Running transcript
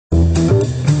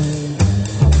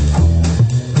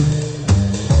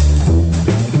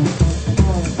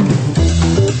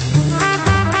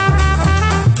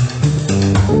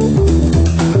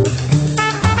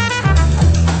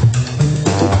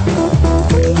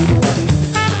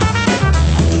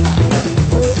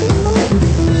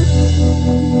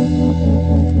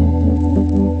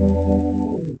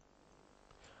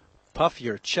puff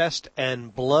your chest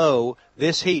and blow.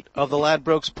 This heat of the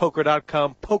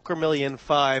LadbrokesPoker.com Poker Million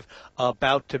 5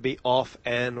 about to be off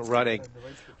and running.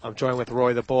 I'm joined with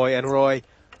Roy the Boy. And Roy,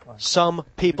 some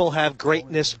people have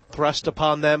greatness thrust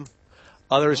upon them.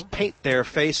 Others paint their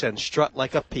face and strut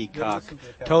like a peacock.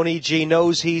 Tony G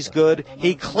knows he's good.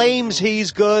 He claims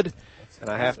he's good. And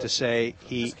I have to say,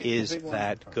 he is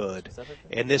that good.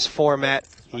 In this format,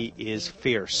 he is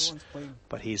fierce.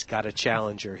 But he's got a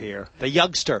challenger here. The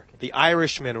youngster, the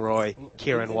Irishman, Roy,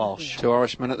 Kieran Walsh. Two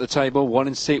Irishmen at the table, one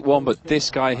in seat 1, but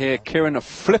this guy here, Kieran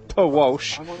Flipper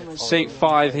Walsh, seat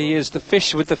 5. He is the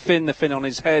fish with the fin on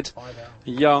his head.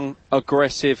 Young,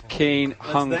 aggressive, keen,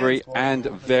 hungry, and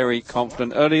very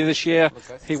confident. Earlier this year,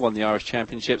 he won the Irish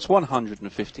Championships,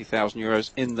 150,000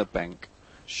 euros in the bank.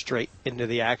 Straight into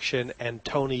the action, and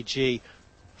Tony G,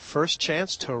 first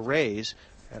chance to raise,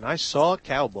 and I saw a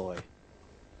cowboy.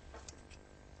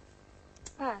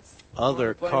 Pass.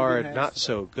 Other card not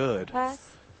so good.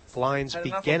 Pass. Blinds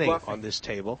beginning on this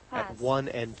table at 1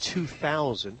 and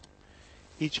 2,000.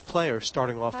 Each player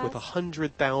starting off with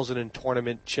 100,000 in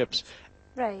tournament chips.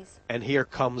 Raise. And here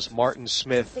comes Martin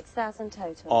Symth 6,000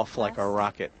 total. off like a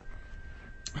rocket.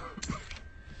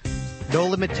 No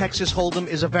Limit Texas Hold'em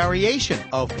is a variation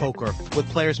of poker, with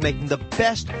players making the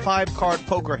best 5-card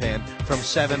poker hand from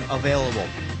 7 available.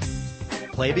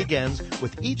 Play begins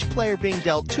with each player being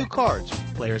dealt 2 cards.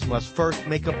 Players must first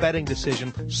make a betting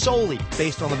decision solely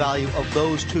based on the value of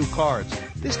those 2 cards.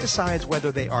 This decides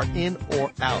whether they are in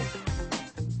or out.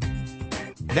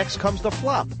 Next comes the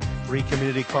flop. 3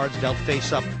 community cards dealt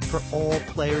face up for all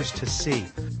players to see.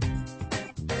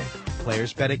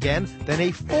 Players bet again, then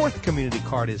a 4th community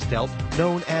card is dealt,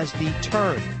 known as the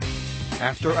turn.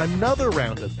 After another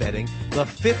round of betting, the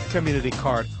 5th community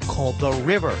card, called the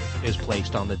river, is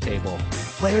placed on the table.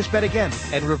 Players bet again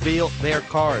and reveal their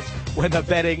cards. When the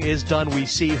betting is done, we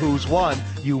see who's won.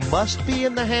 You must be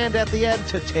in the hand at the end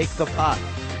to take the pot.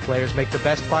 Players make the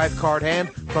best 5-card hand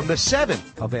from the 7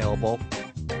 available.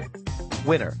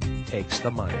 Winner takes the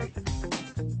money.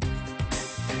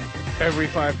 Every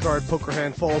 5-card poker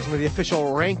hand falls into the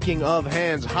official ranking of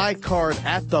hands. High card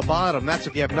at the bottom. That's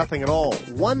if you have nothing at all.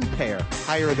 1 pair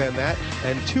higher than that,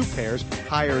 and 2 pairs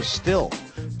higher still.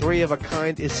 3 of a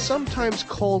kind is sometimes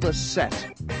called a set.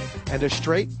 And a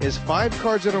straight is 5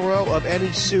 cards in a row of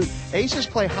any suit. Aces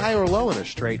play high or low in a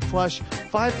straight. Flush,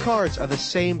 5 cards of the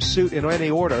same suit in any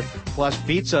order. Flush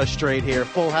beats a straight here.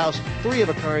 Full house, 3 of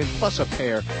a kind plus a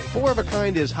pair. 4 of a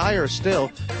kind is higher still.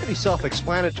 Pretty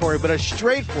self-explanatory, but a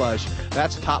straight flush,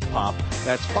 that's top pop.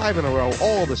 That's 5 in a row,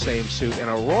 all the same suit. And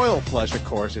a royal flush, of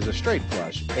course, is a straight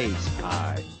flush. Ace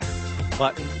high.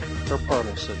 Button for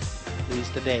Bertelson. He's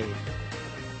the Dane.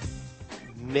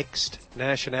 Mixed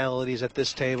nationalities at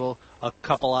this table. A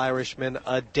couple Irishmen,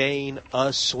 a Dane,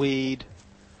 a Swede,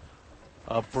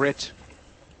 a Brit,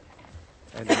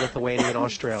 and a Lithuanian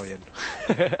Australian.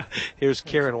 Here's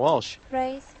Kieran Walsh.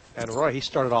 Raise. And Roy, he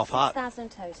started off hot. 6,000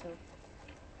 total.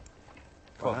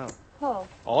 Wow. Call.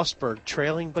 Osberg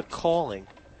trailing but calling.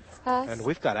 Pass. And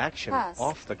we've got action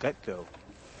off the get-go.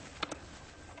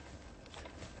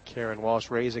 Kieran Walsh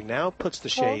raising now, puts the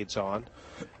shades on.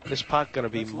 This pot going to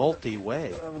be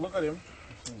multi-way. Look at him.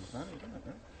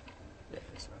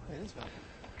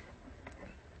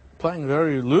 Playing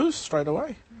very loose straight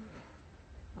away.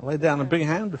 I laid down a big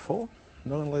hand before.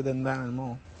 I'm not going to lay them down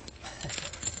anymore.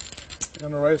 I'm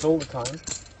going to raise all the time.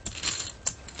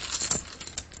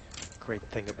 Great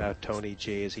thing about Tony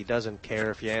G is he doesn't care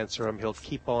if you answer him. He'll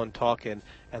keep on talking.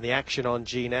 And the action on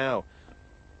G now.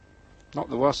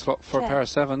 Not the worst slot for a pair of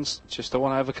 7s. Just the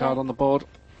 1 overcard on the board.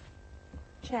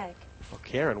 Check. Well,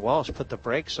 Kieran Walsh put the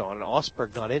brakes on, and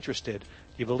Osberg not interested.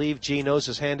 You believe G knows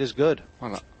his hand is good?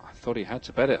 Well, I thought he had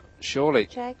to bet it, surely.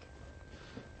 Check.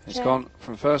 It's gone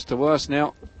from first to worst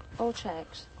now. All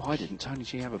checked. Why didn't Tony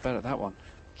G have a bet at that one?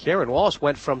 Kieran Walsh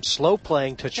went from slow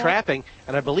playing to trapping,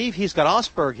 and I believe he's got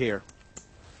Osberg here.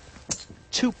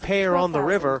 2 pair on the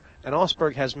river, and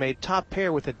Osberg has made top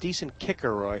pair with a decent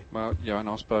kicker, Roy. Well, Johan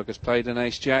Osberg has played an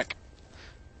ace-jack.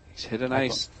 He's hit an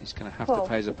ace. He's going to have to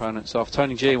pay his opponents off.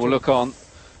 Tony G will look on.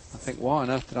 I think, why on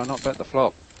earth did I not bet the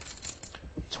flop?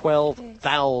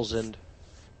 12,000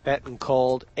 bet and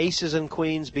called. Aces and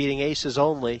queens beating aces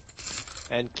only.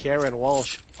 And Kieran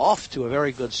Walsh off to a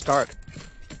very good start.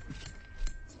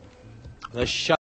 The shot.